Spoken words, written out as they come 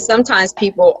sometimes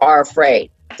people are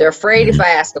afraid. They're afraid if I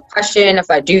ask a question, if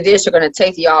I do this, they're going to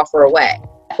take the offer away.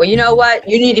 Well, you know what?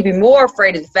 You need to be more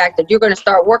afraid of the fact that you're going to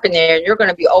start working there and you're going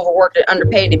to be overworked and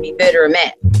underpaid and be bitter and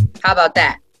mad. How about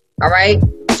that? All right?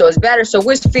 So it's better. So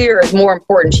which fear is more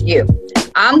important to you?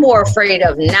 I'm more afraid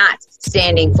of not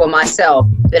standing for myself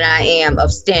than I am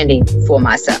of standing for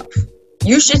myself.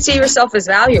 You should see yourself as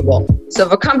valuable. So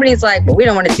if a company is like, well, we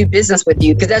don't want to do business with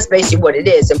you, because that's basically what it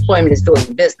is. Employment is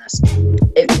doing business.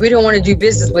 If we don't want to do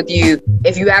business with you,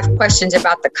 if you have questions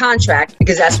about the contract,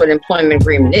 because that's what employment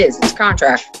agreement is, it's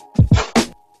contract.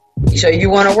 So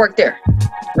you want to work there.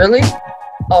 Really?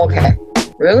 Okay.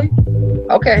 Really?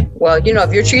 Okay. Well,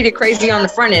 if you're treated crazy on the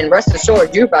front end, rest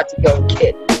assured, you're about to go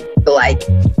get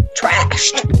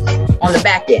trashed on the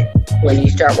back end when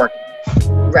you start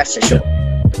working. Rest assured.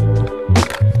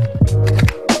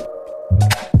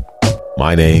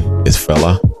 My name is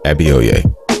Fela Abioye,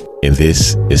 and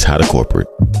this is How to Corporate,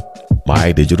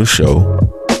 my digital show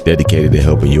dedicated to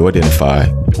helping you identify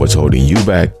what's holding you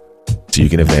back so you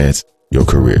can advance your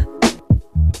career.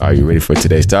 Are you ready for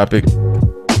today's topic?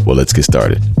 Well, let's get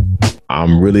started.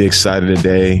 I'm really excited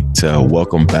today to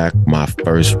welcome back my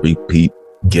first repeat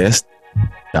guest,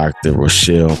 Dr.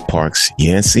 Rochelle Parks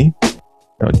Yancey.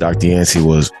 Dr. Yancey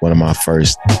was one of my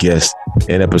first guests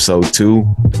in episode 2,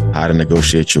 How to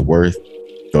Negotiate Your Worth.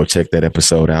 Go check that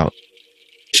episode out.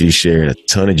 She shared a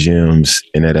ton of gems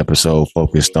in that episode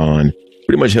focused on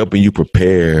pretty much helping you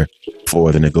prepare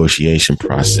for the negotiation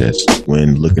process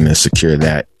when looking to secure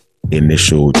that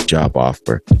initial job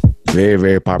offer. Very,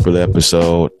 very popular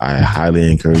episode. I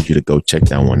highly encourage you to go check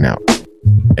that one out.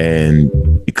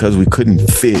 And because we couldn't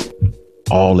fit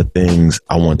all the things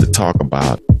I want to talk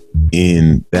about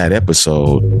in that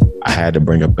episode, I had to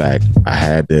bring it back. I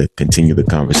had to continue the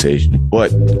conversation,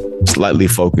 but slightly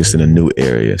focused in a new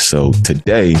area. So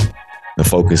today, the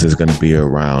focus is going to be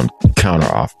around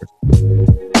counteroffers.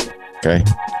 Okay?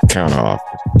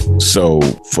 Counteroffers. So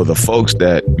for the folks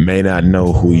that may not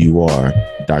know who you are,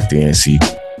 Dr. Yancey,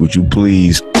 would you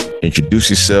please introduce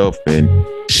yourself and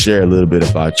share a little bit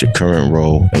about your current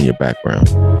role and your background?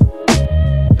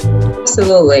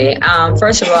 Absolutely.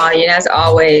 First of all, as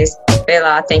always,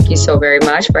 Fela, thank you so very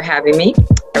much for having me.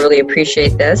 I really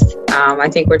appreciate this. I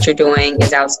think what you're doing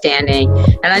is outstanding.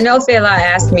 And I know Fela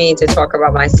asked me to talk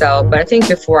about myself, but I think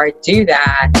before I do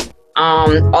that,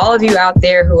 all of you out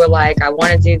there who are like, I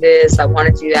want to do this, I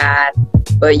want to do that,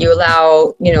 but you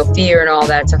allow, fear and all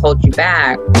that to hold you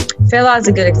back. Fela is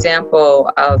a good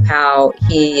example of how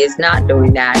he is not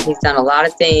doing that. He's done a lot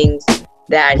of things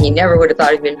that he never would have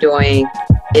thought he'd been doing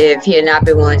if he had not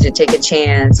been willing to take a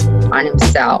chance on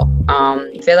himself.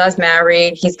 Fela's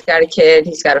married, he's got a kid,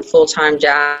 he's got a full-time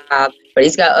job, but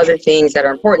he's got other things that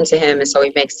are important to him, and so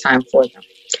he makes time for them.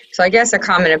 So I guess a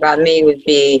comment about me would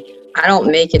be, I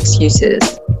don't make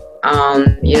excuses.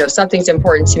 If something's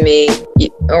important to me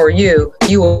or you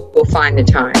will find the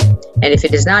time. And if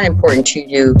it is not important to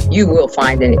you, you will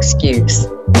find an excuse.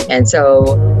 And so,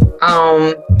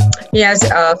 as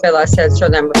Fela said,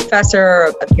 certainly I'm a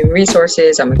professor of human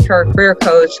resources. I'm a career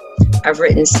coach. I've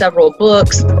written several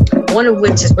books, one of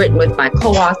which is written with my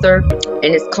co-author, and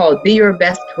it's called Be Your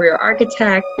Best Career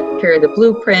Architect, Here Are the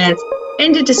Blueprints.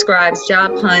 And it describes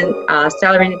job hunt,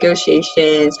 salary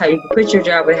negotiations, how you can quit your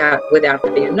job without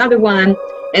having another one,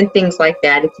 and things like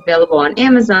that. It's available on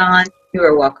Amazon. You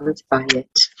are welcome to buy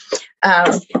it.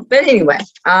 But anyway,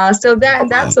 so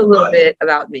that's a little bit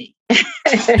about me.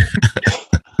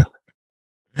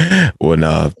 Well,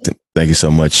 no, thank you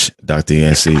so much, Dr.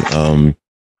 Yancey.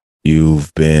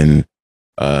 You've been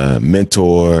a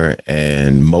mentor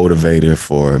and motivator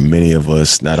for many of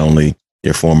us, not only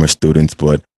your former students,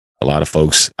 but a lot of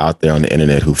folks out there on the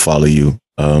internet who follow you.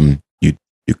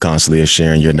 You constantly are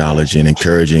sharing your knowledge and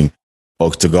encouraging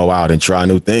folks to go out and try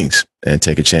new things and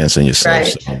take a chance on yourself.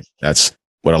 Right. So that's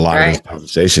what a lot of this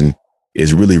conversation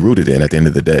is really rooted in at the end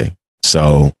of the day.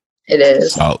 So it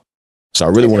is. So I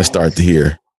really want to start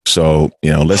here. So,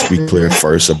 let's be clear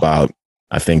first about,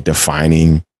 I think,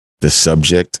 defining the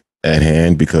subject at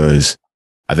hand, because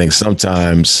I think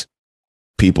sometimes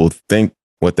people think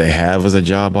what they have is a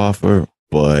job offer,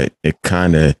 but it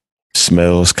kind of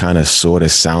smells, sort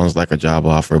of sounds like a job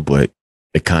offer, but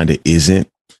it kind of isn't.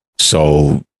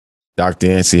 So, Dr.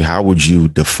 Yancey, how would you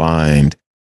define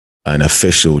an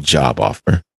official job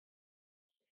offer?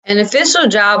 An official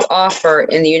job offer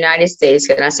in the United States,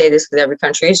 and I say this because every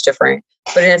country is different,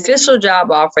 but an official job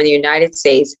offer in the United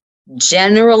States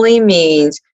generally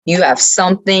means you have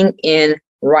something in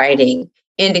writing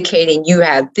indicating you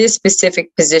have this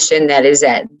specific position that is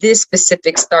at this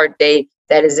specific start date,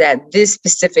 that is at this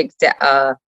specific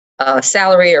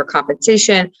salary or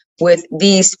compensation. with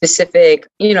these specific,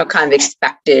 kind of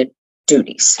expected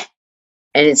duties.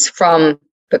 And it's from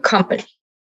the company,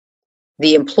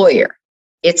 the employer.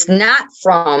 It's not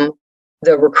from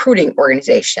the recruiting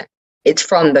organization. It's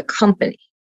from the company,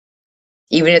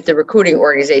 even if the recruiting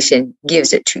organization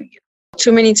gives it to you.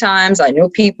 Too many times I know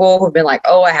people who've been like,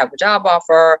 oh, I have a job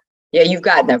offer. Yeah, you've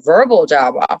gotten a verbal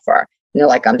job offer. And they're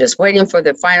like, I'm just waiting for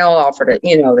the final offer to,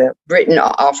 the written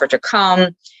offer to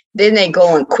come. Then they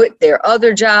go and quit their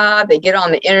other job. They get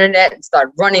on the internet and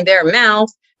start running their mouth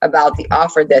about the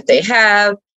offer that they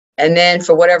have. And then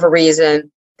for whatever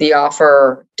reason, the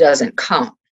offer doesn't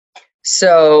come.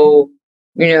 So,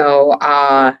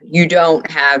 you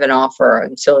don't have an offer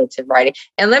until it's in writing.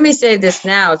 And let me say this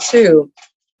now, too.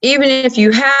 Even if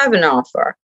you have an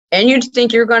offer and you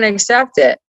think you're going to accept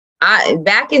it,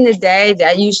 back in the day,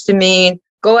 that used to mean,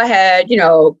 go ahead,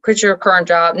 quit your current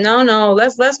job. No,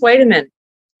 let's wait a minute,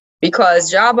 because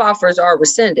job offers are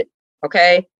rescinded.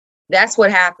 Okay. That's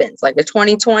what happens. Like in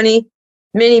 2020,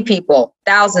 many people,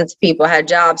 thousands of people had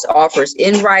jobs offers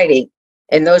in writing,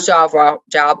 and those job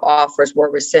offers were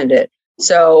rescinded.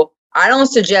 So I don't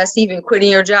suggest even quitting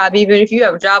your job, even if you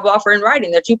have a job offer in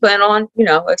writing that you plan on,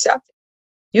 accepting.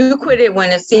 You quit it when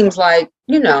it seems like,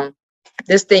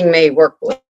 this thing may work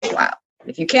a while.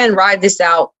 If you can ride this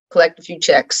out, collect a few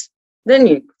checks, then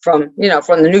you from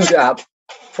the new job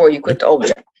before you quit the old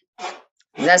job.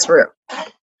 And that's real.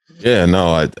 Yeah,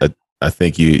 no, I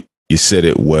think you said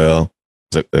it well.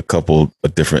 There's a couple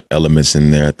of different elements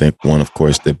in there. I think one, of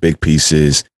course, the big piece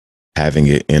is having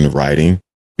it in writing,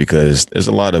 because there's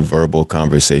a lot of verbal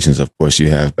conversations, of course, you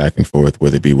have back and forth,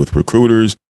 whether it be with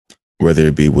recruiters, whether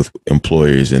it be with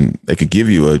employers, and they could give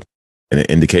you an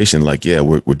indication like, yeah,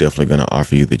 we're definitely going to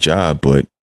offer you the job, but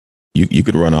you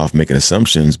could run off making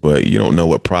assumptions, but you don't know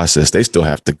what process they still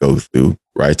have to go through,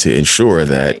 right, to ensure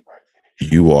that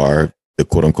you are the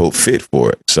quote unquote fit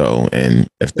for it. So, and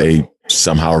if they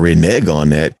somehow renege on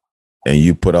that and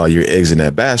you put all your eggs in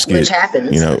that basket, which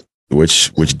happens,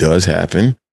 which does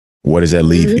happen, what does that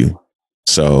leave you?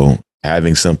 So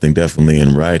having something definitely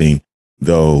in writing,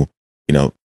 though,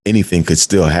 anything could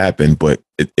still happen, but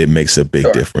it makes a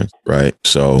big difference, right?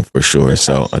 So for sure.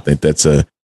 So I think that's a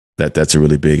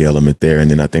really big element there. And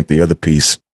then I think the other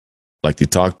piece, like you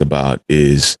talked about,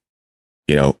 is,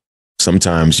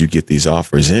 sometimes you get these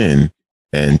offers in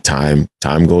and time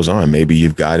goes on. Maybe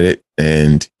you've got it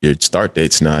and your start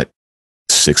date's not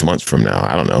 6 months from now.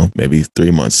 I don't know, maybe 3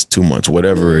 months, 2 months,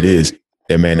 whatever it is.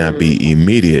 It may not be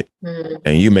immediate.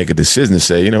 And you make a decision to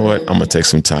say, you know what, I'm going to take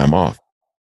some time off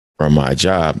from my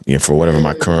job, for whatever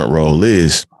my current role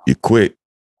is. You quit,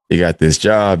 you got this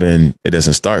job, and it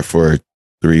doesn't start for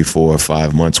 3, 4,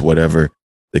 5 months, whatever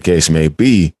the case may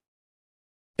be.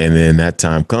 And then that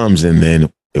time comes, and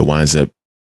then it winds up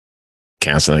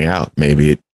canceling out.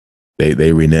 Maybe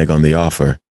they renege on the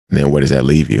offer. And then where does that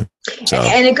leave you? So,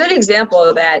 and a good example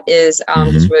of that is,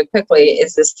 just really quickly,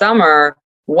 is this summer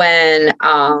when,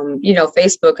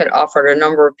 Facebook had offered a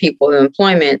number of people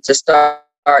employment to start,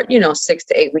 6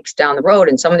 to 8 weeks down the road,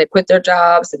 and some of them quit their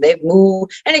jobs and they've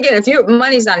moved. And again, if your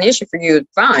money's not an issue for you,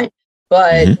 fine.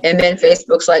 But, and then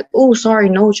Facebook's like, oh, sorry,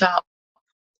 no job.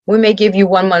 We may give you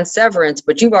 1 month severance,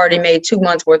 but you've already made 2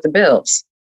 months worth of bills.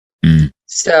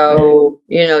 So,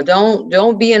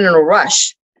 don't be in a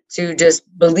rush to just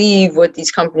believe what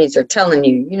these companies are telling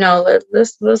you.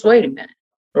 Let's wait a minute,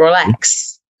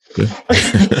 relax.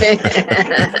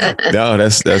 No,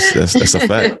 that's a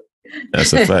fact.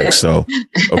 That's a fact. So,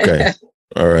 okay.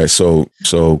 All right. So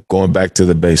going back to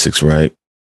the basics, right?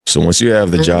 So once you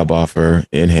have the job offer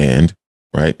in hand,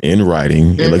 right, in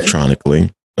writing,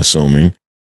 electronically, assuming,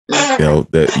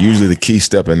 that usually the key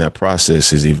step in that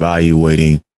process is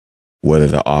evaluating whether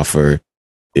the offer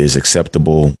is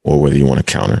acceptable or whether you want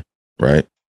to counter, right?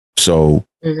 So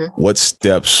what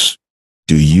steps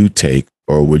do you take,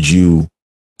 or would you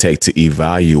take, to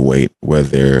evaluate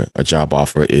whether a job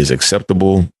offer is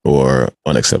acceptable or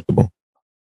unacceptable?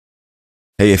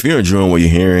 Hey, if you're enjoying what you're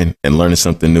hearing and learning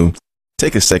something new,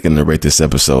 take a second to rate this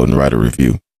episode and write a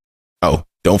review. Oh,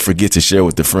 don't forget to share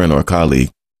with a friend or a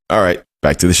colleague. All right,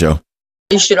 back to the show.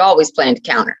 You should always plan to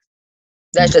counter.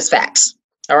 That's just facts.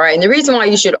 All right. And the reason why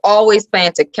you should always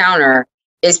plan to counter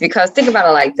is because, think about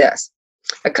it like this.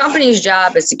 A company's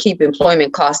job is to keep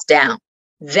employment costs down.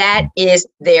 That is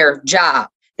their job.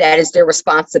 That is their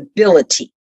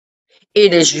responsibility.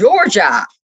 It is your job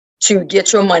to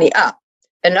get your money up.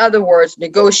 In other words,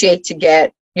 negotiate to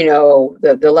get,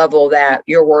 the level that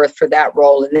you're worth for that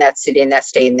role in that city, in that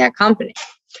state, in that company.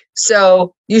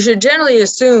 So you should generally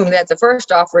assume that the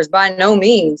first offer is by no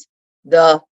means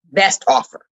the best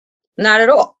offer. Not at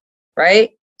all.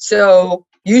 Right. So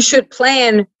you should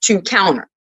plan to counter,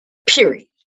 period.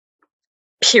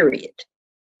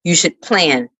 You should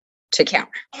plan to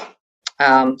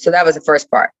counter. So that was the first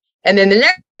part. And then the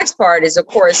next part is, of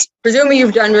course, presuming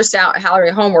you've done your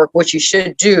salary homework, which you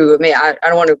should do. I mean, I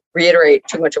don't want to reiterate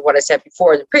too much of what I said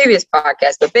before in the previous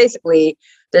podcast, but basically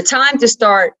the time to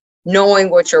start knowing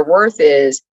what your worth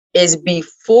is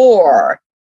before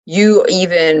you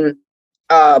even,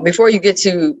 before you get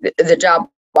to the job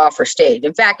offer stage.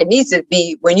 In fact, it needs to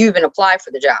be when you even apply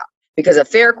for the job, because a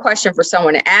fair question for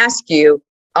someone to ask you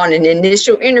on an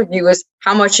initial interview is,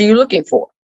 how much are you looking for?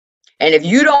 And if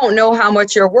you don't know how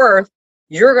much you're worth,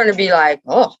 you're going to be like,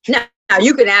 oh, now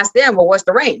you can ask them, well, what's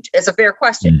the range? It's a fair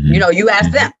question. Mm-hmm. You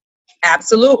ask them.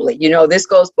 Absolutely. This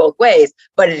goes both ways,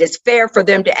 but it is fair for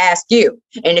them to ask you.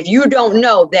 And if you don't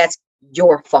know, that's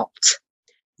your fault.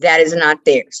 That is not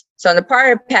theirs. So in the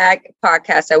prior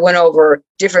podcast, I went over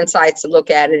different sites to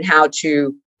look at and how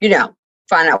to,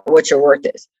 find out what your worth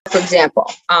is. For example,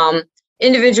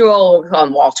 individual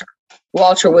Walter.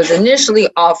 Walter was initially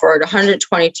offered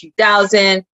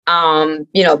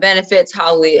 $122,000, benefits,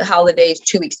 holidays,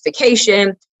 2 weeks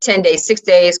vacation, 10 days, 6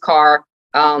 days, car,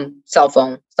 cell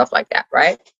phone, stuff like that,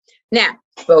 right? Now,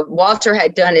 but Walter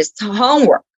had done his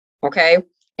homework, okay?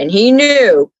 And he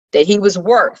knew that he was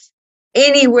worth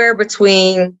anywhere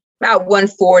between about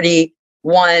 140,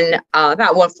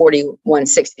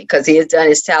 160, because he has done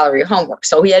his salary homework.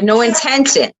 So he had no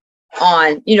intention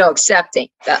on, accepting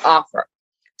that offer.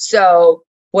 So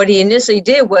what he initially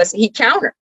did was he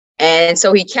countered. And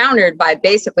so he countered by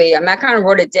basically, I kind of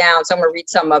wrote it down. So I'm going to read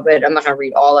some of it. I'm not going to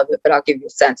read all of it, but I'll give you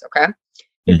a sense. Okay.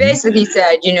 He basically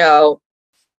said,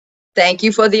 thank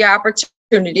you for the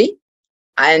opportunity.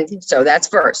 And so that's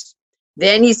first.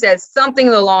 Then he said something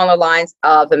along the lines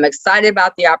of, I'm excited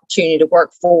about the opportunity to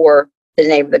work for the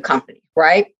name of the company.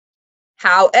 Right.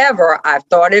 However, I've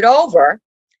thought it over,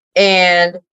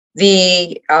 and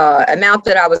the amount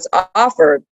that I was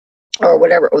offered, or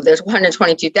whatever, there's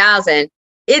 $122,000.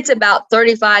 It's about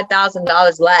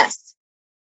 $35,000 less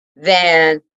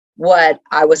than what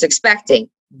I was expecting,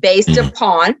 based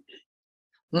upon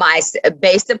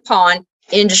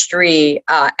industry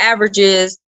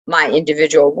averages, my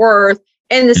individual worth,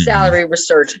 and the salary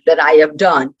research that I have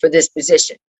done for this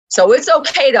position. So it's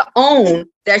okay to own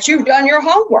that you've done your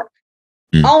homework.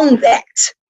 Own that.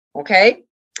 Okay.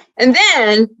 And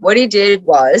then what he did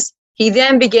was he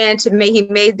then began to he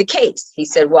made the case. He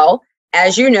said, well,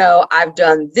 as you know, I've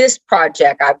done this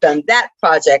project. I've done that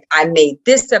project. I made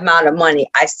this amount of money.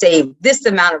 I saved this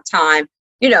amount of time,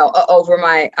 over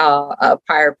my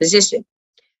prior position.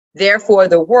 Therefore,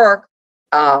 the work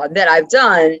that I've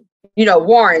done,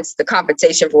 warrants the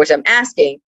compensation for which I'm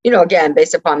asking, again,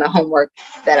 based upon the homework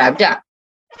that I've done.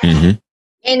 Mm-hmm.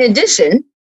 In addition,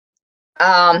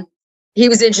 he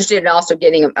was interested in also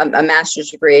getting a master's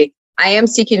degree. I am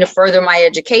seeking to further my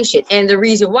education. And the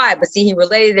reason why, but see, he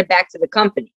related it back to the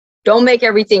company. Don't make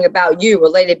everything about you,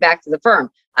 relate it back to the firm.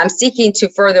 I'm seeking to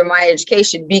further my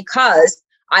education because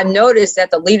I've noticed that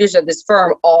the leaders of this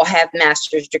firm all have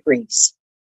master's degrees.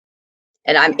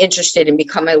 And I'm interested in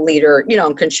becoming a leader,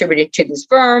 and contributing to this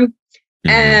firm.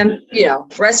 And,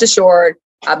 rest assured,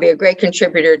 I'll be a great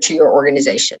contributor to your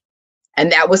organization.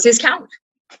 And that was his counter.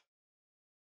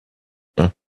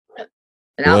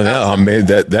 Well,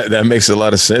 that makes a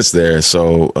lot of sense there.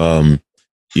 So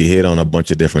you hit on a bunch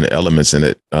of different elements in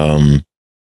it.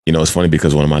 It's funny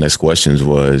because one of my next questions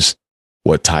was,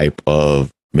 what type of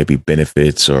maybe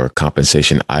benefits or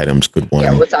compensation items could one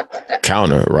we'll talk about that.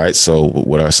 Counter, right? So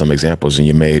what are some examples? And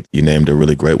you named a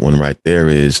really great one right there,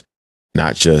 is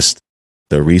not just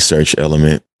the research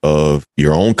element of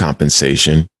your own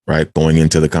compensation, right? Going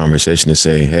into the conversation to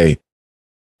say, hey,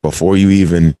 before you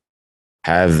even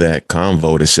have that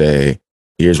convo to say,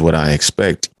 here's what I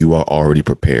expect, you are already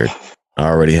prepared. I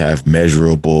already have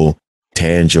measurable,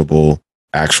 tangible,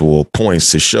 actual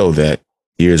points to show that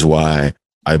here's why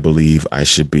I believe I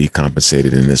should be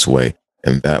compensated in this way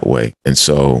and that way. And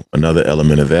so another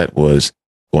element of that was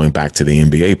going back to the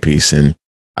MBA piece. And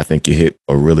I think you hit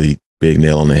a really big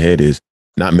nail on the head, is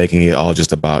not making it all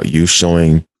just about you,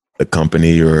 showing the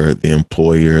company or the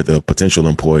employer, the potential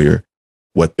employer,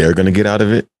 what they're going to get out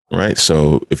of it. Right.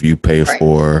 So if you pay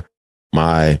for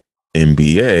my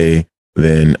MBA,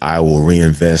 then I will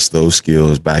reinvest those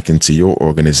skills back into your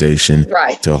organization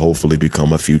to hopefully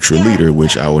become a future leader,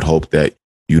 which I would hope that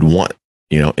you'd want,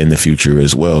 in the future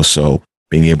as well. So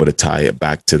being able to tie it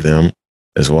back to them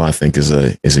as well, I think is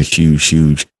a huge,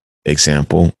 huge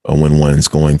example of when one's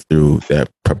going through that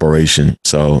preparation.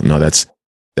 So no, that's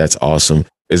awesome.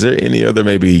 Is there any other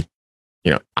maybe,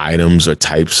 items or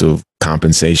types of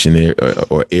compensation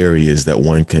or areas that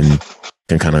one can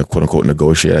can kind of quote unquote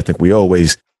negotiate. I think we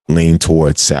always lean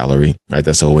towards salary, right?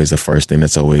 That's always the first thing.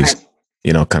 That's always,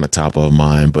 kind of top of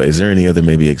mind. But is there any other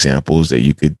maybe examples that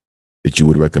you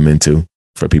would recommend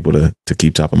for people to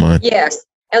keep top of mind? Yes.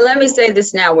 And let me say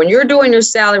this now, when you're doing your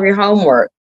salary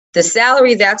homework, the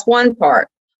salary, that's one part,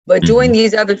 but doing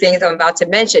these other things I'm about to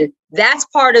mention, that's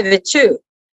part of it too.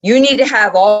 You need to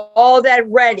have all that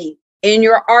ready in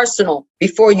your arsenal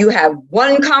before you have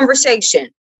one conversation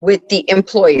with the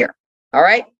employer. All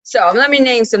right. So let me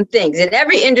name some things, and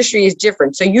every industry is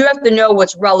different. So you have to know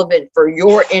what's relevant for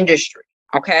your industry.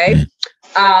 Okay.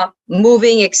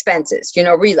 Moving expenses,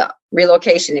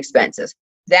 relocation expenses.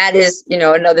 That is,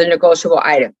 another negotiable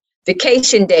item.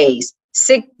 Vacation days,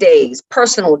 sick days,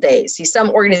 personal days. See,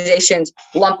 some organizations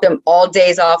lump them all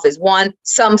days off as one.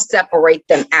 Some separate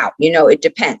them out. It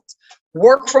depends.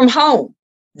 Work from home.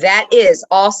 That is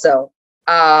also,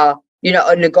 a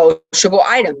negotiable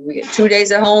item. We get 2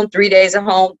 days at home, 3 days at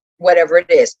home, whatever it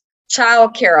is.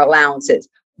 Childcare allowances,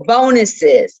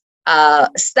 bonuses,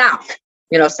 stock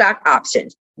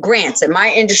options, grants. In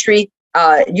my industry,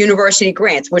 university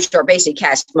grants, which are basically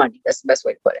cash money. That's the best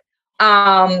way to put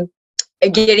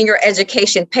it. Getting your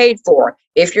education paid for.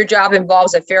 If your job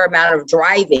involves a fair amount of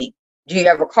driving, do you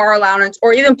have a car allowance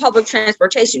or even public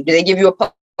transportation? Do they give you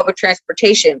a public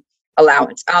transportation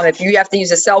allowance? If you have to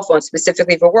use a cell phone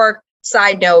specifically for work,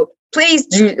 side note, please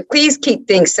keep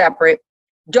things separate.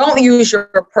 Don't use your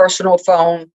personal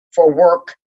phone for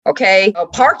work. Okay.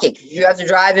 Parking. You have to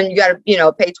drive and you got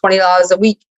to, pay $20 a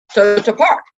week to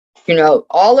park.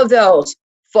 All of those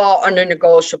fall under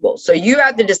negotiable. So you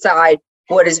have to decide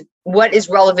what is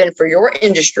relevant for your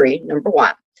industry, number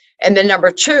one. And then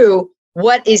number two,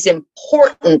 what is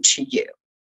important to you?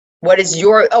 What is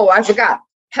I forgot,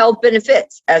 health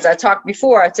benefits. As I talked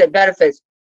before, I said benefits,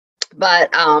 but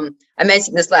I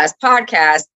mentioned this last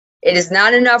podcast. It is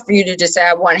not enough for you to just say,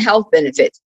 I want health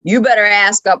benefits. You better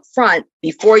ask up front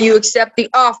before you accept the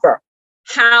offer,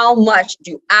 how much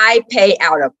do I pay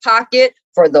out of pocket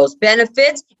for those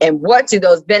benefits, and what do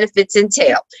those benefits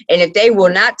entail? And if they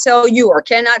will not tell you or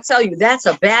cannot tell you, that's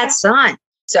a bad sign.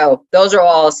 So those are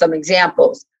all some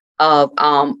examples of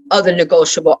other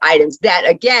negotiable items that,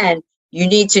 again, you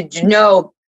need to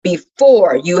know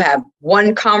before you have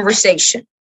one conversation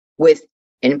with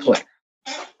an employer.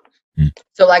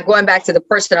 So like going back to the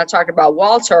person I talked about,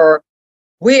 Walter,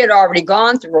 we had already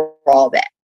gone through all that.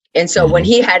 And so when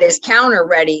he had his counter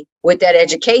ready with that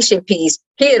education piece,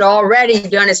 he had already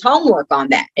done his homework on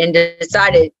that and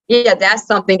decided, yeah, that's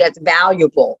something that's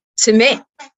valuable to me.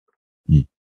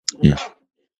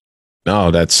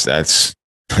 No, that's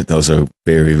those are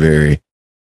very, very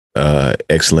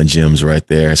excellent gems right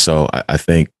there. So I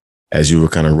think as you were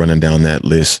kind of running down that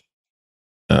list,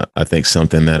 I think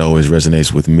something that always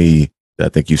resonates with me that I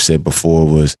think you said before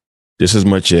was just as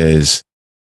much as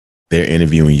they're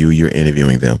interviewing you, you're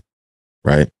interviewing them,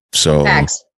 right? So,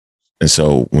 Facts. And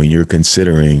so when you're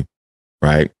considering,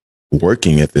 right,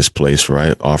 working at this place,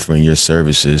 right, offering your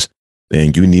services,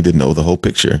 then you need to know the whole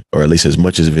picture, or at least as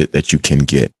much of it that you can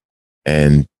get.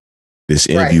 And this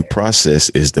interview process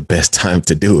is the best time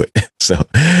to do it. So,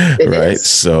 right.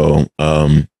 So,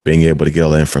 being able to get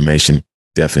all that information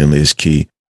definitely is key.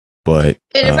 But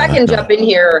and if I can jump in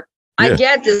here, I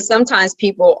get that sometimes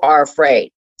people are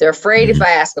afraid. They're afraid if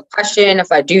I ask a question,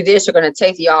 if I do this, they're going to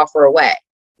take the offer away.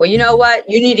 Well, you know what?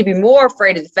 You need to be more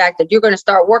afraid of the fact that you're going to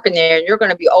start working there and you're going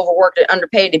to be overworked and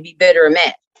underpaid to be bitter and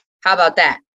mad. How about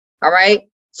that? All right.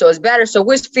 So it's better. So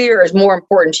which fear is more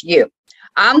important to you?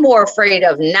 I'm more afraid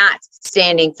of not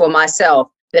standing for myself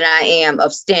than I am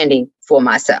of standing for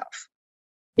myself,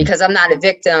 because I'm not a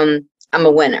victim. I'm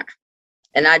a winner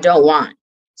and I don't want.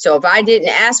 So if I didn't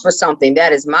ask for something,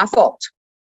 that is my fault.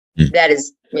 That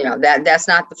is, that's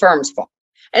not the firm's fault.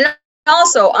 And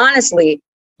also, honestly,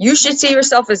 you should see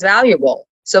yourself as valuable.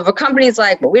 So if a company is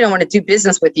like, well, we don't want to do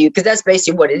business with you, because that's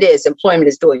basically what it is. Employment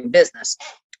is doing business.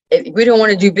 If we don't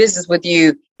want to do business with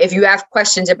you, if you have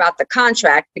questions about the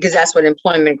contract, because that's what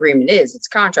employment agreement is, it's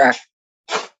contract.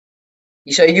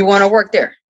 So you want to work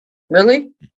there?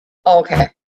 Really? Okay.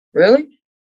 Really?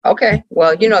 Okay.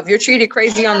 Well, if you're treated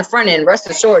crazy on the front end, rest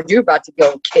assured, you're about to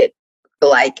go get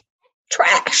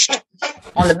trashed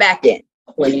on the back end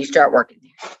when you start working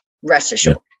there. Rest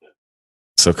assured. Yeah.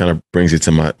 So kind of brings it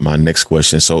to my next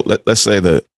question. So let's say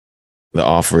the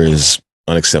offer is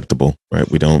unacceptable, right?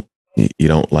 You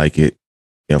don't like it.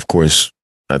 Of course,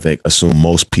 I think assume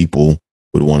most people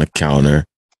would want to counter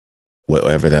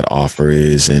whatever that offer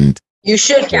is, and you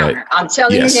should counter. Right. I'm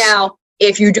telling you now,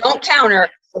 if you don't counter,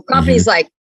 the company's like,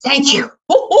 thank you.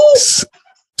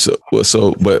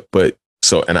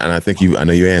 And I think I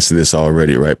know you answered this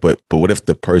already, right? But what if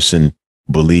the person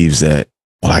believes that,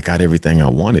 well, I got everything I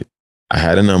wanted. I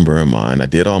had a number in mind. I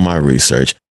did all my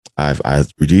research.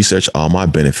 I've researched all my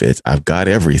benefits. I've got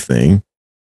everything.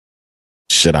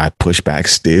 Should I push back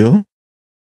still?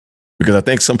 Because I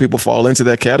think some people fall into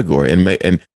that category.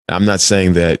 And I'm not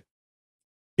saying that,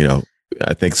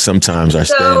 I think sometimes our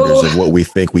standards of what we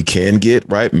think we can get,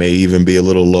 right, may even be a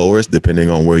little lower depending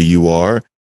on where you are.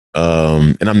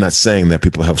 And I'm not saying that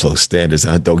people have low standards.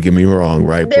 Don't get me wrong,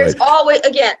 right? There's always,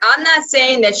 again, I'm not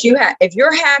saying that if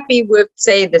you're happy with,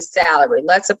 say, the salary,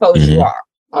 let's suppose you are,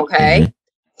 okay,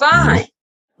 fine.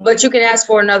 But you can ask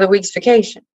for another week's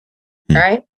vacation,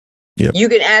 right? Yep. You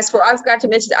can ask for, I forgot to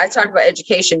mention, I talked about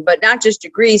education, but not just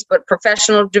degrees, but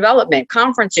professional development,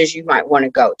 conferences you might want to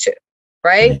go to,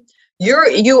 right?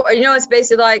 It's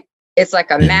basically like, it's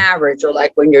like a marriage or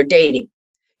like when you're dating.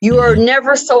 You are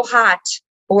never so hot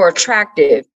or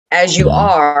attractive as you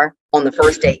are on the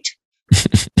first date.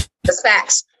 That's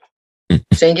facts.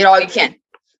 So you get all you can.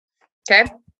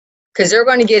 Okay? Because they're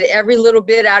going to get every little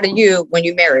bit out of you when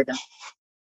you marry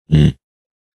them.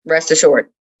 Rest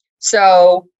assured.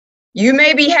 So you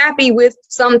may be happy with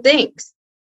some things,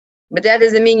 but that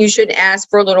doesn't mean you shouldn't ask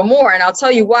for a little more. And I'll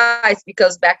tell you why. It's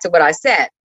because back to what I said,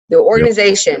 the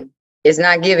organization is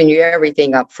not giving you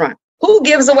everything up front. Who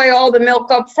gives away all the milk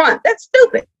up front? That's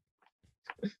stupid.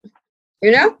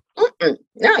 No,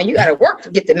 you got to work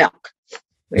to get the milk.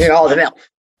 All the milk.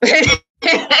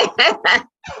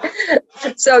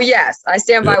 So yes, I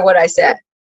stand by what I said.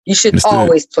 You should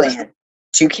always plan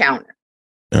to counter.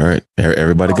 All right.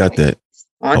 Everybody got that.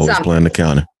 Always plan to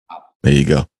counter. There you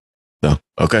go. So,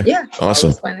 okay. Yeah.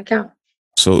 Awesome. Plan to counter.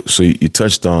 So you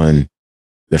touched on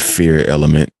the fear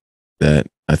element that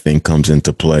I think comes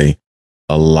into play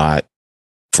a lot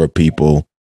for people.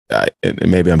 And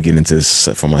maybe I'm getting into this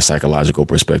from a psychological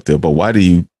perspective, but why do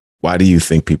you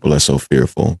think people are so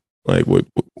fearful? Like,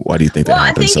 why do you think that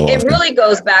happens so often? I think it really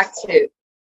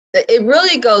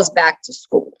goes back to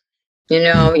school.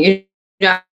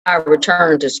 I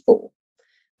return to school.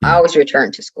 I always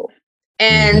return to school.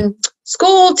 And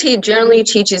school generally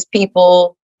teaches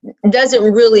people, doesn't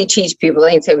really teach people,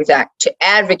 let me tell you that, to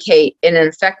advocate in an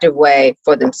effective way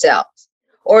for themselves.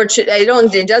 Or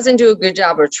it doesn't do a good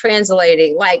job of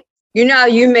translating. Like, you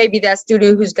may be that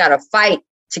student who's got to fight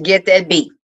to get that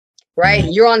B, right?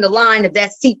 You're on the line of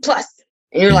that C+,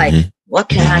 and you're like, what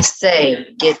can I say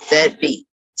to get that B?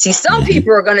 See, some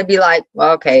people are going to be like,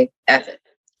 well, okay, F it.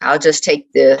 I'll just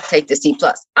take the C+.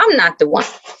 I'm not the one,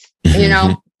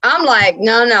 I'm like,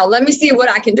 no, let me see what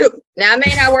I can do. Now, it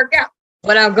may not work out,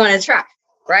 but I'm going to try,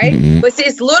 right? But see,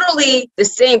 it's literally the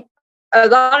same. A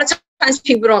lot of times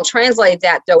people don't translate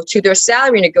that, though, to their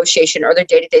salary negotiation or their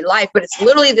day-to-day life, but it's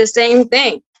literally the same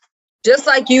thing. Just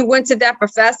like you went to that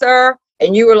professor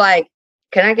and you were like,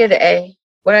 can I get an A?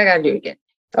 What I got to do again?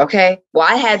 Okay, well,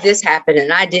 I had this happen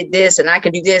and I did this and I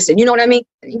could do this. And you know what I mean?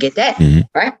 I didn't get that,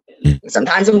 right?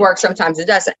 Sometimes it works, sometimes it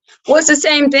doesn't. Well, it's the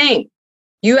same thing.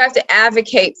 You have to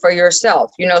advocate for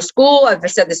yourself. School, I've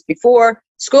said this before,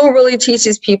 school really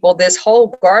teaches people this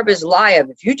whole garbage lie of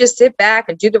if you just sit back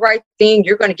and do the right thing,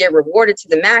 you're going to get rewarded to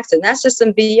the max. And that's just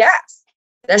some BS.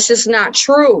 That's just not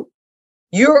true.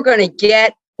 You're going to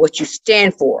get what you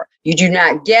stand for. You do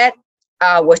not get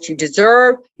what you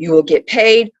deserve. You will get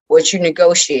paid what you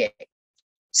negotiate.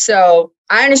 So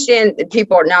I understand that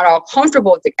people are not all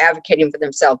comfortable with advocating for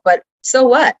themselves, but so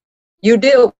what? You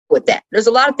deal with that. There's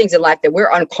a lot of things in life that we're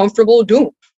uncomfortable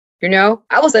doing. I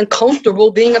was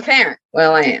uncomfortable being a parent.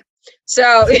 Well, I am.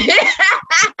 So, and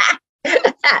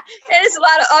it's a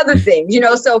lot of other things,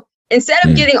 so instead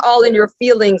of getting all in your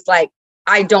feelings, like,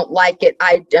 I don't like it,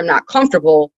 I am not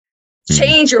comfortable,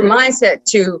 change your mindset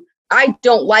to, I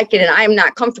don't like it and I am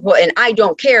not comfortable and I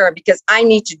don't care because I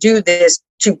need to do this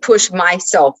to push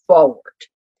myself forward.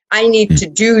 I need to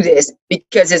do this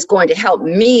because it's going to help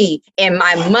me and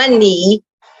my money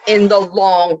in the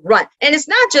long run. And it's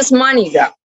not just money,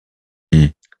 though.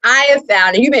 I have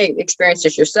found, and you may experience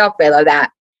this yourself, Bella,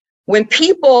 that when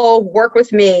people work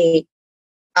with me,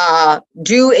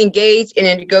 do engage in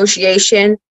a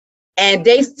negotiation, and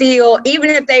they feel, even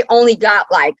if they only got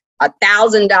like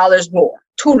 $1,000 more,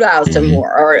 $2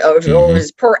 more, or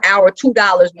per hour,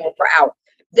 $2 more per hour,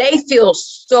 they feel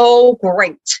so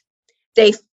great.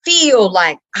 They feel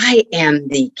like I am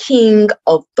the king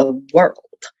of the world,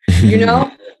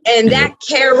 and that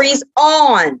carries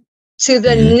on to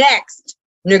the next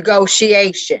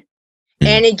negotiation,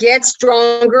 and it gets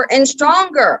stronger and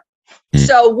stronger.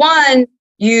 So one,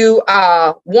 you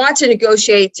want to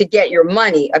negotiate to get your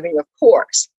money, of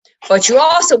course, but you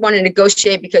also want to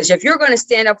negotiate because if you're going to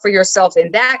stand up for yourself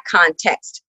in that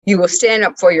context, you will stand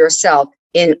up for yourself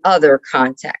in other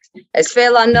contexts. As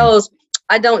Fela knows,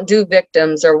 I don't do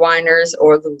victims or whiners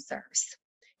or losers.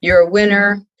 You're a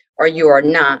winner or you are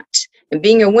not. And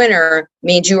being a winner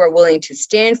means you are willing to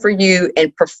stand for you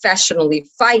and professionally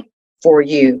fight for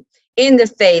you in the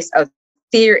face of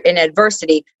fear and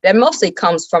adversity that mostly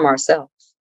comes from ourselves.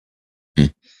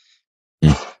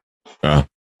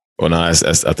 Well, no, I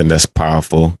think that's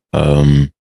powerful.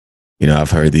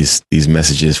 I've heard these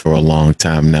messages for a long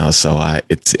time now, so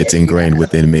it's ingrained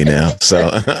within me now. So,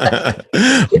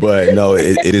 but no,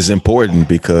 it is important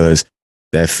because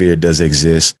that fear does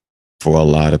exist for a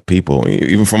lot of people,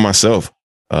 even for myself,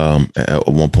 at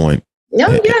one point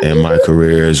in my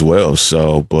career as well.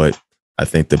 So, but I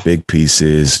think the big piece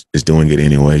is doing it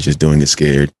anyway, just doing it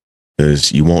scared,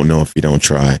 because you won't know if you don't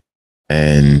try.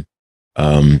 And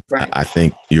I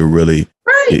think you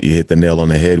hit the nail on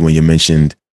the head when you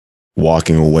mentioned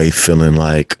walking away feeling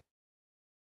like,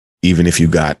 even if you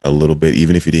got a little bit,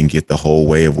 even if you didn't get the whole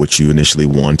way of what you initially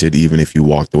wanted, even if you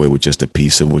walked away with just a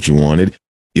piece of what you wanted,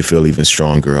 you feel even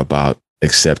stronger about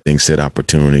accepting said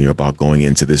opportunity, or about going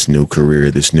into this new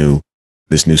career, this new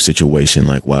situation.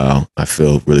 Like, wow, I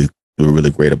feel really,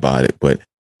 really great about it. But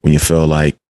when you feel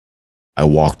like I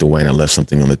walked away and I left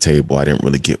something on the table, I didn't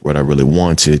really get what I really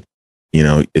wanted,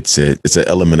 it's an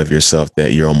element of yourself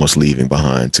that you're almost leaving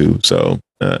behind too. So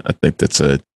I think that's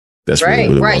right, really,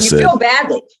 really well said. You feel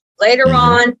badly later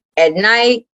on at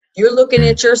night. You're looking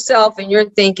at yourself and you're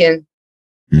thinking,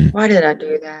 why did I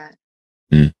do that?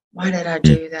 Why did I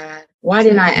do that? Why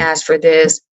didn't I ask for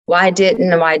this? Why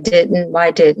didn't?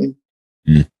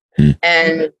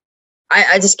 And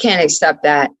I just can't accept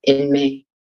that in me.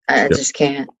 I just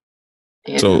can't.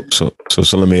 So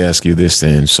let me ask you this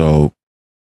then. So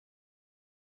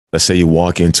let's say you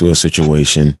walk into a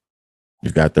situation,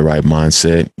 you've got the right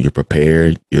mindset, you're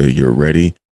prepared, you're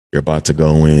ready, you're about to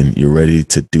go in, you're ready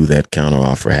to do that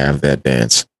counteroffer, have that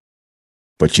dance.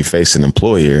 But you face an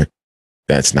employer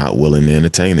that's not willing to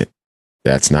entertain it,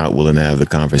 that's not willing to have the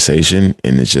conversation,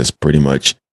 and it just pretty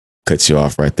much cuts you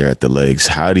off right there at the legs.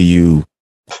 How do you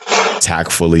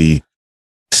tactfully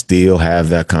still have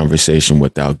that conversation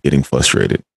without getting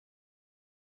frustrated?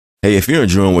 Hey, if you're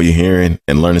enjoying what you're hearing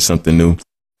and learning something new,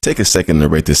 take a second to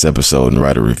rate this episode and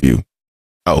write a review.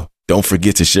 Oh, don't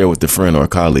forget to share with a friend or a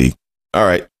colleague. All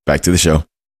right, back to the show.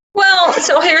 Well,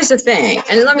 so here's the thing.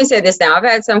 And let me say this now. I've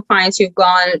had some clients who've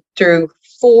gone through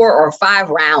 4 or 5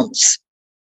 rounds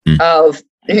of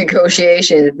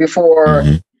negotiations before,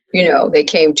 they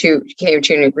came to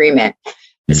an agreement.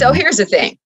 So here's the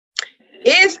thing.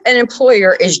 If an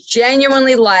employer is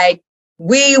genuinely like,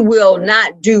 we will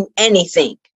not do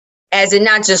anything, as in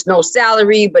not just no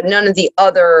salary, but none of the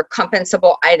other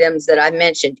compensable items that I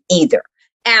mentioned either.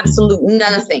 Absolute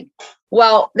nothing.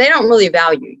 Well, they don't really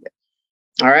value you.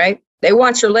 All right. They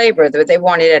want your labor, but they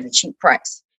want it at a cheap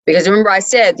price. Because remember, I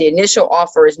said the initial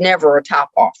offer is never a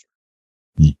top offer.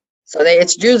 So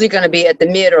it's usually going to be at the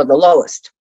mid or the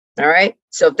lowest. All right.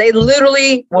 So if they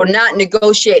literally will not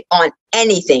negotiate on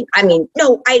anything, I mean,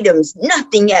 no items,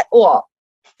 nothing at all,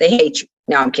 they hate you.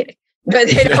 No, I'm kidding. But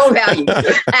they don't value you.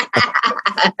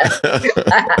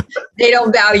 They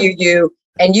don't value you.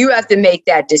 And you have to make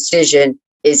that decision.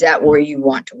 Is that where you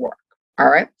want to work? All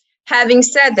right. Having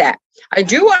said that, I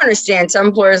do understand some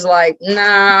employers like,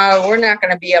 nah, we're not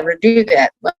going to be able to do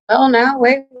that. Well, now,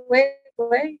 wait.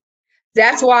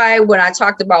 That's why when I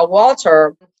talked about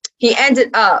Walter, he ended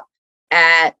up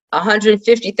at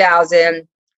 $150,000,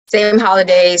 same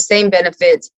holidays, same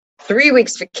benefits, 3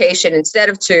 weeks vacation instead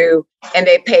of 2, and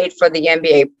they paid for the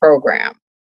MBA program.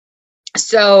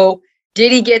 So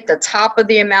did he get the top of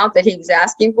the amount that he was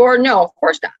asking for? No, of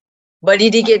course not. But he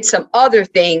did get some other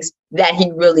things that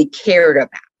he really cared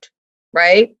about,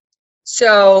 right?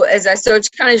 So it's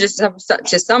kind of just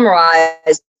to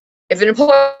summarize, if an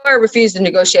employer refuses to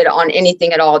negotiate on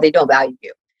anything at all, they don't value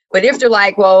you. But if they're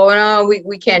like, well, no,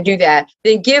 we can't do that,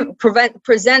 then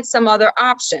present some other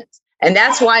options. And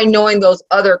that's why knowing those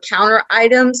other counter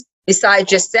items besides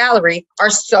just salary are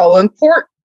so important.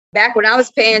 Back when I was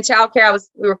paying childcare,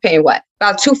 we were paying what?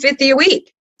 About $250 a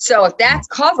week. So if that's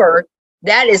covered,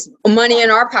 that is money in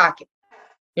our pocket.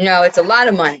 It's a lot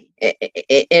of money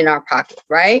in our pocket,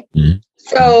 right? Mm-hmm.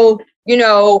 So,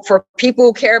 for people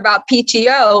who care about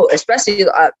PTO, especially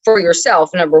for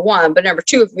yourself, number one, but number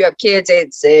two, if you have kids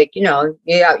and sick, you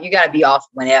got to be off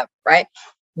whenever, right?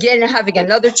 Having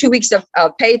another 2 weeks of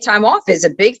paid time off is a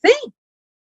big thing.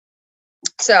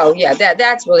 So yeah,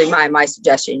 that's really my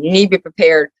suggestion. You need to be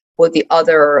prepared with the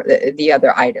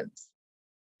other items.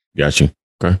 Got you.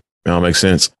 Okay, that makes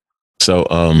sense. So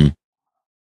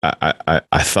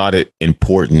I thought it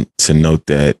important to note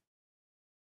that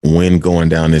when going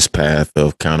down this path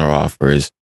of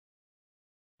counteroffers,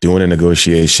 doing a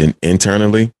negotiation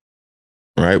internally,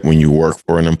 right? When you work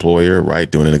for an employer, right?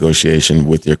 Doing a negotiation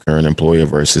with your current employer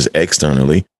versus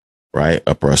externally, right?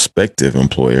 A prospective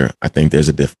employer. I think there's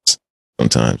a difference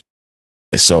sometimes.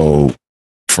 So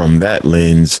from that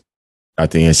lens, I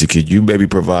think, Nancy, could you maybe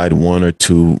provide one or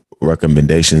two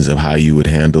recommendations of how you would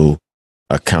handle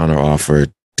a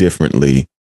counteroffer differently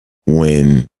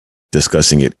when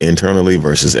discussing it internally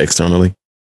versus externally?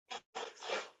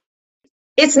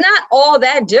 It's not all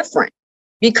that different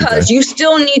because you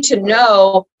still need to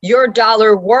know your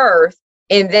dollar worth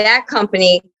in that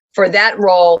company for that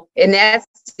role in that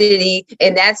city,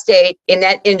 in that state, in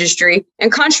that industry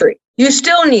and country. You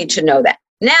still need to know that.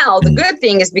 Now, the good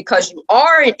thing is because you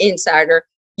are an insider,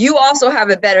 you also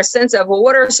have a better sense of, well,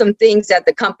 what are some things that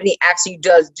the company actually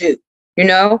does do, you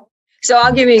know? So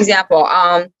I'll give you an example.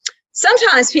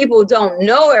 Sometimes people don't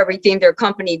know everything their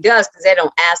company does because they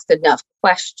don't ask enough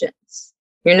questions,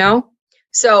 you know?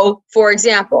 So, for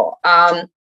example,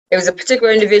 it was a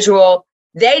particular individual.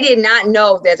 They did not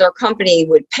know that their company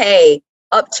would pay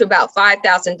up to about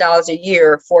 $5,000 a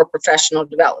year for professional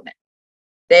development.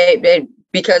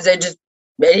 Because they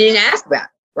didn't ask about it,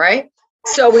 right?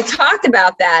 So we talked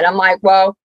about that. I'm like,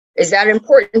 well, is that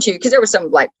important to you? Because there were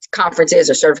some like conferences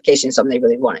or certifications, something they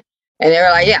really wanted. And they were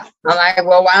like, yeah. I'm like,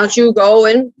 well, why don't you go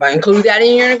and include that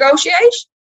in your negotiation,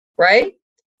 right?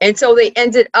 And so they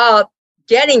ended up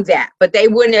getting that, but they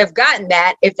wouldn't have gotten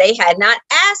that if they had not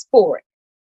asked for it.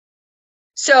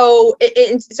 So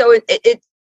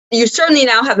you certainly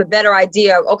now have a better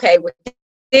idea of, okay,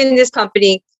 within this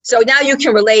company, so now you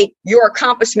can relate your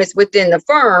accomplishments within the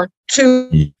firm to,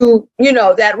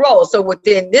 that role. So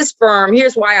within this firm,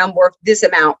 here's why I'm worth this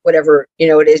amount, whatever,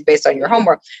 it is based on your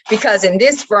homework. Because in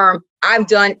this firm, I've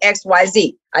done X, Y,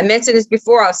 Z. I mentioned this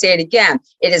before. I'll say it again.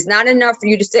 It is not enough for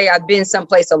you to say I've been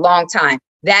someplace a long time.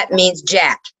 That means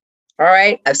jack. All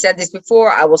right. I've said this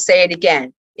before. I will say it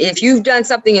again. If you've done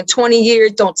something in 20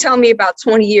 years, don't tell me about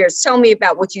 20 years. Tell me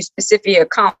about what you specifically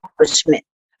accomplished,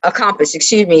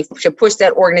 to push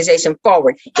that organization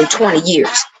forward in 20 years.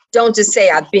 Don't just say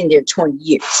I've been there 20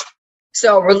 years.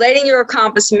 So relating your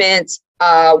accomplishments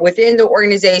within the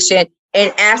organization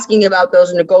and asking about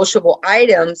those negotiable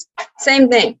items, same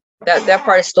thing. That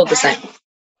part is still the same.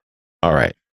 All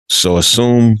right. So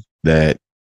assume that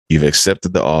you've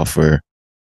accepted the offer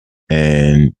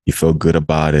and you feel good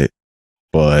about it,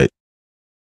 but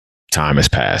time has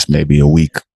passed. Maybe a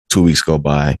week, 2 weeks go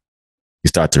by. You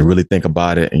start to really think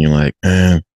about it and you're like,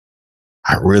 I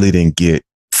really didn't get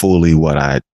fully what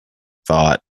I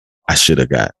thought I should have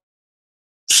got.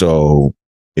 So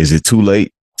is it too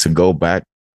late to go back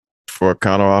for a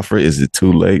counteroffer? Is it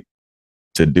too late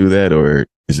to do that? Or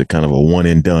is it kind of a one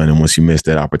and done? And once you miss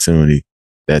that opportunity,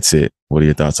 that's it. What are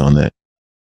your thoughts on that?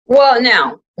 Well,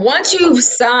 now, once you've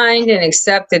signed and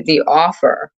accepted the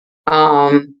offer,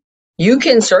 you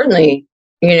can certainly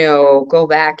go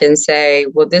back and say,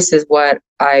 well, this is what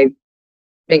I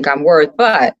think I'm worth.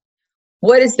 But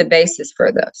what is the basis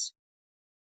for this?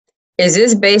 Is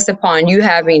this based upon you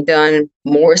having done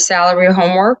more salary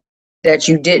homework that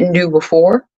you didn't do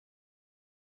before?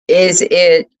 Is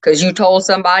it because you told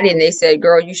somebody and they said,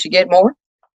 girl, you should get more?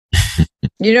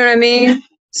 You know what I mean?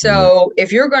 So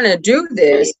if you're going to do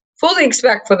this, fully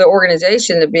expect for the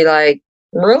organization to be like,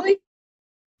 really?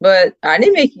 But I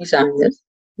didn't make you sign this,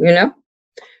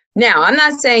 Now, I'm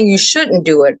not saying you shouldn't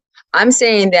do it. I'm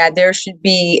saying that there should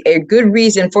be a good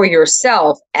reason for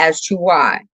yourself as to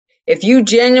why. If you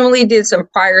genuinely did some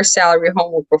prior salary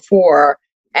homework before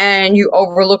and you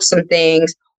overlooked some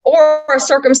things, or a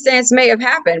circumstance may have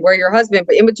happened where your husband,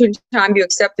 but in between time you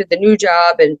accepted the new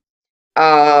job and,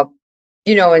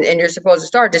 and you're supposed to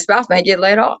start, the spouse might get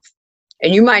laid off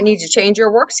and you might need to change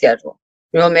your work schedule.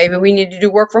 Maybe we need to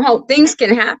do work from home. Things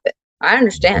can happen. I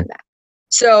understand that.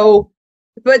 So,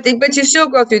 but you still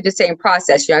go through the same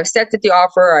process. I've accepted the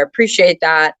offer. I appreciate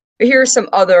that. But here are some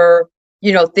other,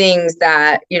 things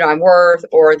that, I'm worth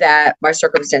or that my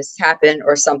circumstances happen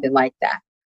or something like that.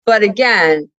 But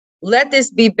again, let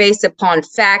this be based upon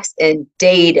facts and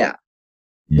data,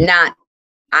 not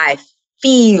I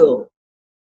feel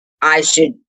I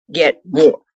should get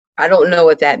more. I don't know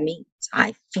what that means.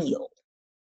 I feel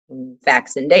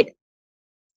facts and data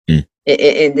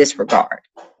in this regard.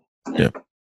 Yeah.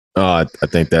 I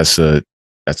think that's a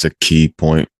key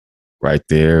point right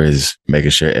there, is making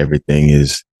sure everything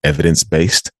is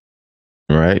evidence-based,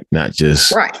 right? Not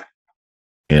just, right.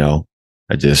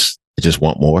 I just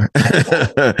want more,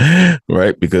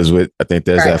 right? Because I think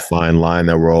there's that fine line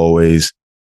that we're always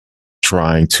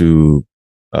trying to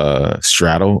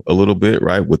straddle a little bit,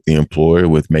 right? With the employer,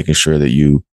 with making sure that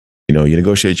you you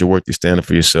negotiate your work, you stand up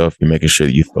for yourself, you're making sure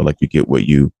that you feel like you get what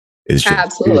you is your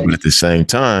due, but at the same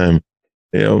time,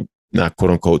 not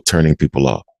quote unquote turning people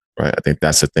off, right? I think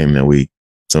that's the thing that we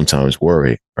sometimes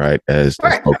worry, right? As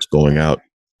folks going out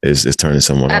is turning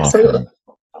someone off.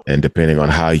 And depending on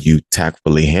how you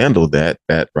tactfully handle that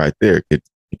right there, it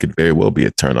could very well be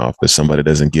a turn off. If somebody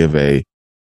doesn't give a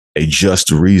just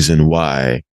reason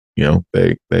why,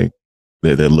 they're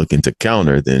looking to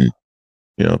counter, then,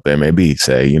 they may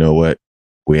say, you know what,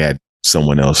 we had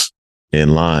someone else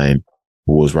in line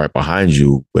who was right behind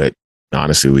you, but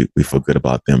honestly, we feel good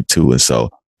about them too. And so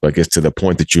I guess to the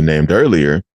point that you named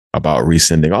earlier about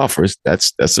rescinding offers,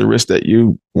 that's a risk that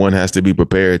one has to be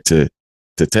prepared to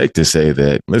take, to say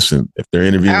that, listen, if they're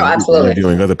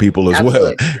interviewing other people as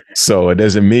well. So it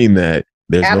doesn't mean that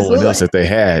there's no one else that they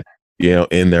had,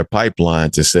 in their pipeline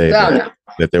to say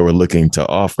that they were looking to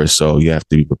offer. So you have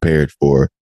to be prepared for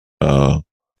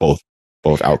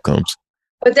both outcomes.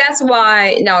 But that's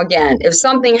why, now again, if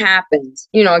something happens,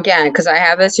 because I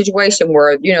have a situation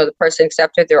where, the person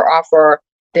accepted their offer,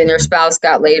 then their spouse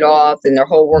got laid off, and their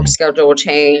whole work schedule will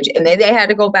change, and they had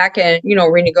to go back and,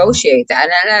 renegotiate that.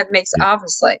 And that makes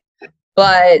obviously,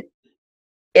 but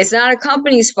it's not a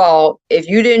company's fault if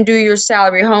you didn't do your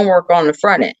salary homework on the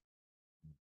front end.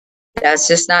 That's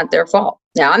just not their fault.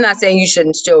 Now, I'm not saying you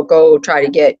shouldn't still go try to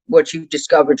get what you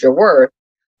discovered you're worth,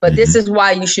 but this is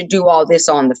why you should do all this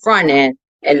on the front end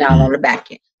and not on the back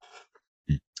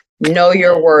end. Know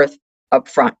your worth up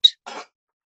front.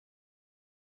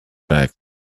 Back.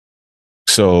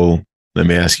 So let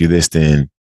me ask you this then.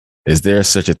 Is there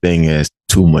such a thing as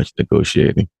too much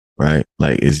negotiating, right?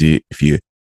 Like, if you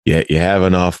have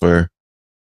an offer,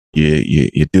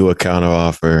 you do a counter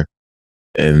offer,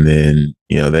 and then,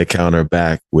 they counter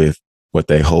back with what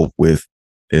they hope with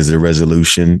is a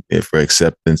resolution for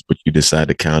acceptance, but you decide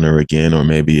to counter again, or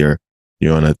maybe you're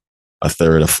on a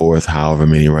third, a fourth, however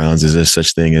many rounds. Is there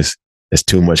such thing as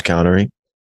too much countering?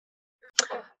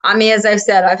 I mean, as I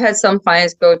said, I've had some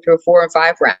clients go through 4 and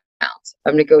 5 rounds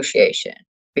of negotiation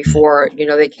before,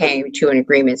 they came to an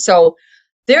agreement. So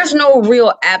there's no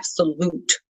real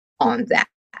absolute on that.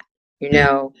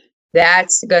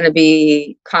 That's going to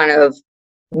be kind of,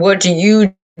 what do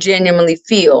you genuinely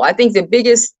feel? I think the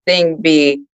biggest thing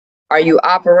are you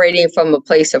operating from a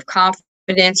place of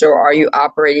confidence, or are you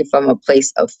operating from a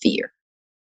place of fear?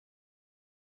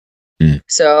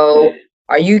 So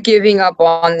are you giving up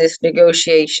on this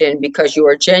negotiation because you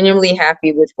are genuinely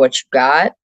happy with what you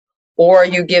got? Or are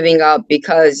you giving up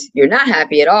because you're not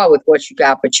happy at all with what you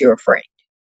got, but you're afraid?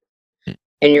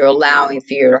 And you're allowing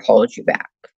fear to hold you back.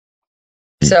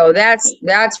 So that's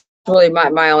really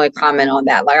my only comment on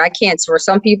that. Like, I can't, for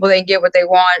some people, they get what they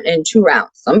want in 2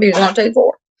 rounds. Some people don't take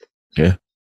 4. Yeah.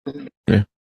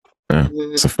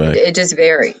 It's a fact. It just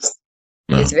varies.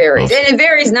 It varies. And it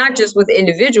varies not just with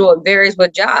individual, it varies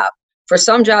with job. For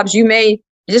some jobs, you may,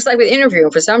 just like with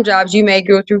interviewing, for some jobs, you may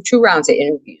go through 2 rounds of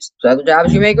interviews. For other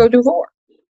jobs, you may go through 4.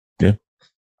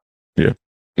 Yeah.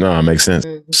 No, it makes sense.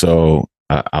 So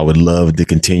I would love to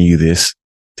continue this,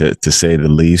 to say the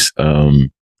least.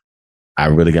 I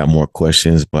really got more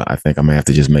questions, but I think I'm gonna have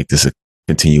to just make this a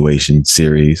continuation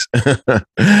series. Honestly.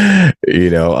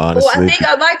 Well, I think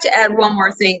I'd like to add one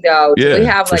more thing, though. Do we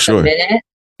have a minute?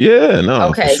 Yeah, no.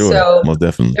 Okay, for sure. So most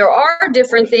definitely, there are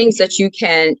different things that you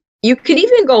could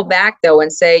even go back though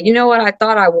and say, you know what, I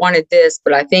thought I wanted this,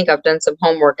 but I think I've done some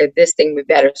homework and this thing would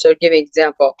be better. So to give you an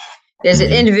example, there's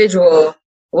an individual,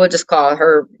 we'll just call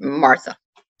her Martha.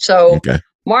 So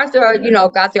Martha,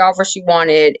 got the offer she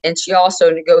wanted, and she also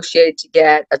negotiated to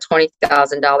get a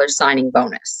 $20,000 signing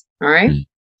bonus. All right.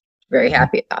 Very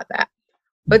happy about that.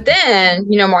 But then,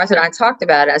 Martha and I talked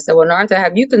about it. I said, well, Martha,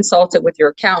 have you consulted with your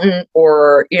accountant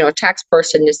or, tax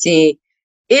person to see,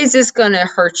 is this going to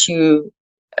hurt you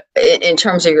in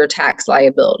terms of your tax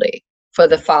liability for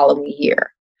the following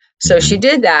year? So she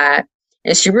did that,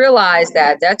 and she realized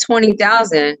that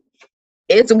 20,000,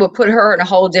 it would put her in a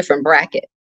whole different bracket.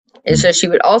 And so she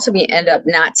would also end up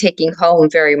not taking home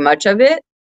very much of it.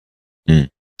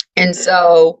 And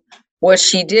so what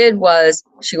she did was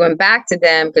she went back to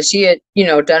them, because she had,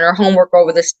 done her homework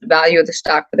over the value of the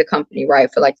stock for the company,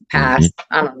 right, for like the past,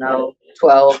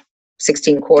 12,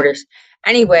 16 quarters.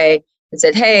 Anyway, and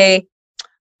said, hey,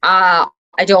 I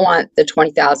don't want the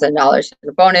 $20,000 in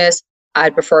the bonus.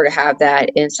 I'd prefer to have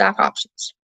that in stock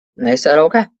options. And they said,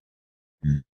 okay.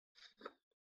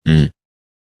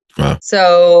 Wow.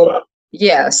 So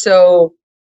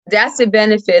that's the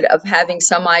benefit of having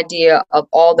some idea of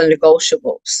all the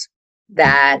negotiables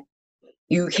that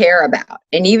you care about.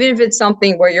 And even if it's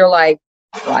something where you're like,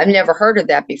 Well, I've never heard of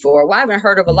that before. Well, I haven't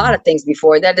heard of a lot of things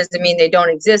before. That doesn't mean they don't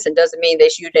exist, and doesn't mean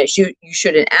you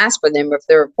shouldn't ask for them if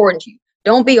they're important to you.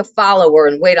 Don't be a follower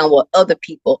and wait on what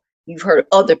you've heard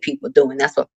other people doing.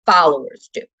 That's what followers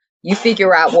do. You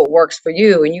figure out what works for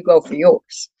you and you go for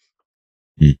yours.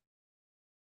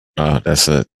 That's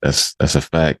a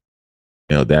fact.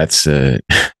 That's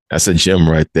a gem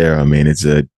right there. I mean, it's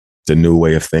a new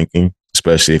way of thinking,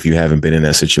 especially if you haven't been in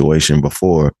that situation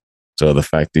before. So the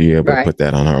fact that you're able to put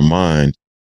that on her mind,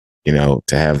 to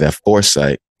have that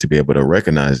foresight to be able to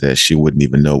recognize that she wouldn't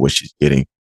even know what she's getting,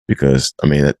 because I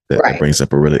mean, that brings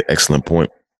up a really excellent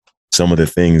point. Some of the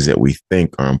things that we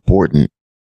think are important,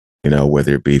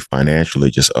 whether it be financially,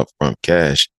 just upfront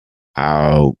cash,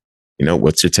 how,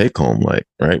 what's your take home like,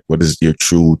 right? What is your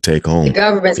true take home? The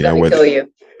government's going to kill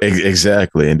you.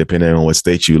 Exactly. And depending on what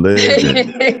state you live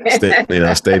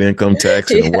in, state income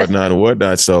tax and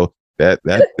whatnot. So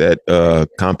that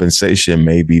compensation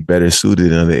may be better suited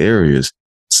in other areas.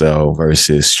 So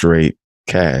versus straight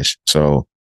cash. So,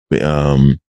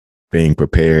 being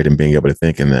prepared and being able to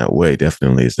think in that way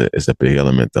definitely is a big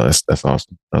element. Though. That's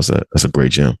awesome. That's a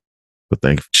great gem. So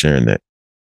thank you for sharing that.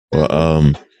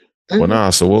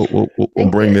 Well, so we'll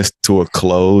bring this to a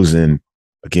close, and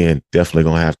again, definitely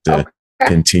gonna have to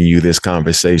continue this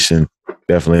conversation,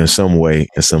 definitely in some way,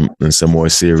 in some more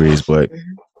series. But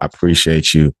I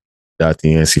appreciate you, Dr.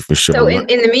 Yancey, for sure. So in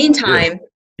the meantime,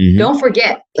 don't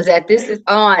forget that this is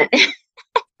on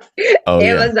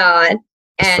Amazon.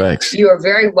 And Thanks. you are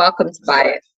very welcome to buy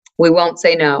it. We won't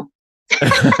say no.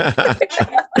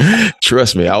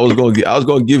 Trust me, I was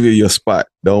gonna give you your spot.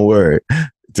 Don't worry.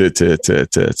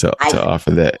 To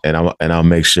offer that, and I'll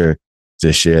make sure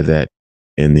to share that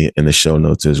in the show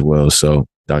notes as well. So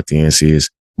Dr. Yancey is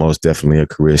most definitely a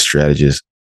career strategist,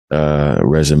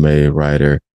 resume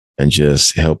writer, and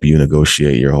just help you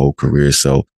negotiate your whole career.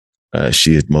 So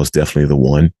she is most definitely the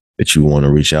one that you want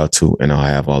to reach out to, and I'll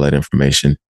have all that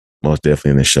information most definitely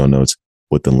in the show notes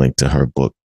with the link to her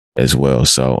book as well.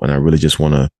 So, and I really just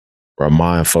want to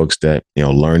remind folks that,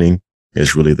 learning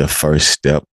is really the first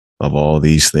step of all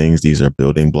these things. These are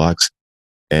building blocks.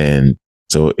 And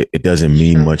so it doesn't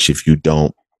mean much if you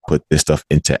don't put this stuff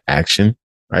into action,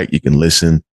 right? You can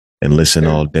listen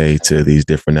all day to these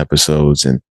different episodes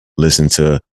and listen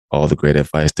to all the great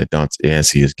advice that Dr.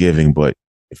 Yancey is giving. But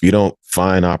if you don't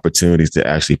find opportunities to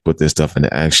actually put this stuff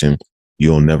into action,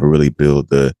 you'll never really build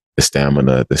the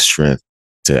stamina, the strength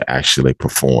to actually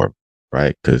perform,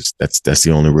 right? Because that's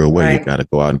the only real way. You got to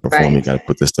go out and perform. You got to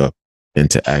put this stuff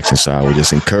into action. So I would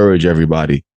just encourage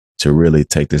everybody to really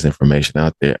take this information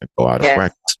out there and go out and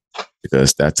practice,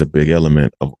 because that's a big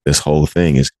element of this whole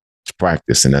thing is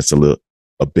practice. And that's a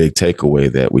big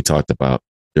takeaway that we talked about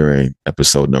during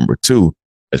episode number 2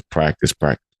 is practice,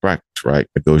 right?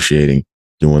 Negotiating,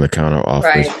 doing the counter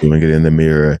offers, doing it in the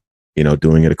mirror,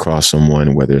 doing it across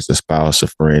someone, whether it's a spouse, a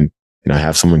friend,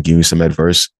 have someone give you some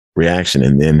adverse reaction.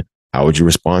 And then how would you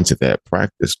respond to that?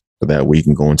 Practice so that we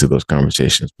can go into those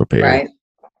conversations prepared. Right.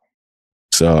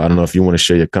 So I don't know if you want to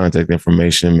share your contact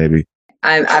information, maybe.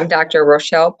 I'm Dr.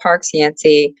 Rochelle Parks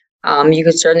Yancey. You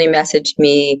can certainly message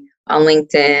me on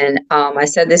LinkedIn. I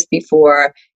said this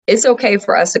before. It's okay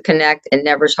for us to connect and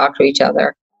never talk to each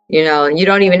other. You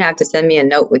don't even have to send me a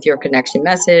note with your connection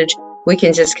message. We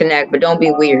can just connect, but don't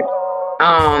be weird.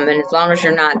 And as long as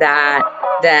you're not that,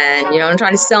 then, don't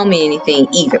try to sell me anything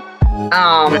either.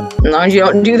 As long as you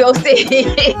don't do those things,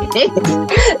 then,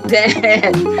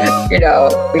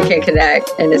 we can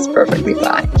connect and it's perfectly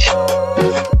fine.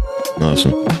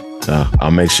 Awesome.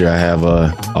 I'll make sure I have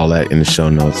all that in the show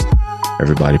notes.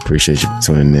 Everybody, appreciate you for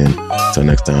tuning in. Until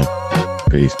next time,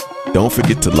 peace. Don't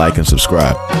forget to like and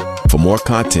subscribe. For more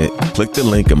content, click the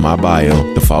link in my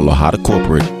bio to follow How to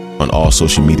Corporate on all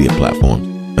social media platforms.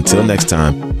 Until next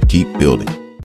time, keep building.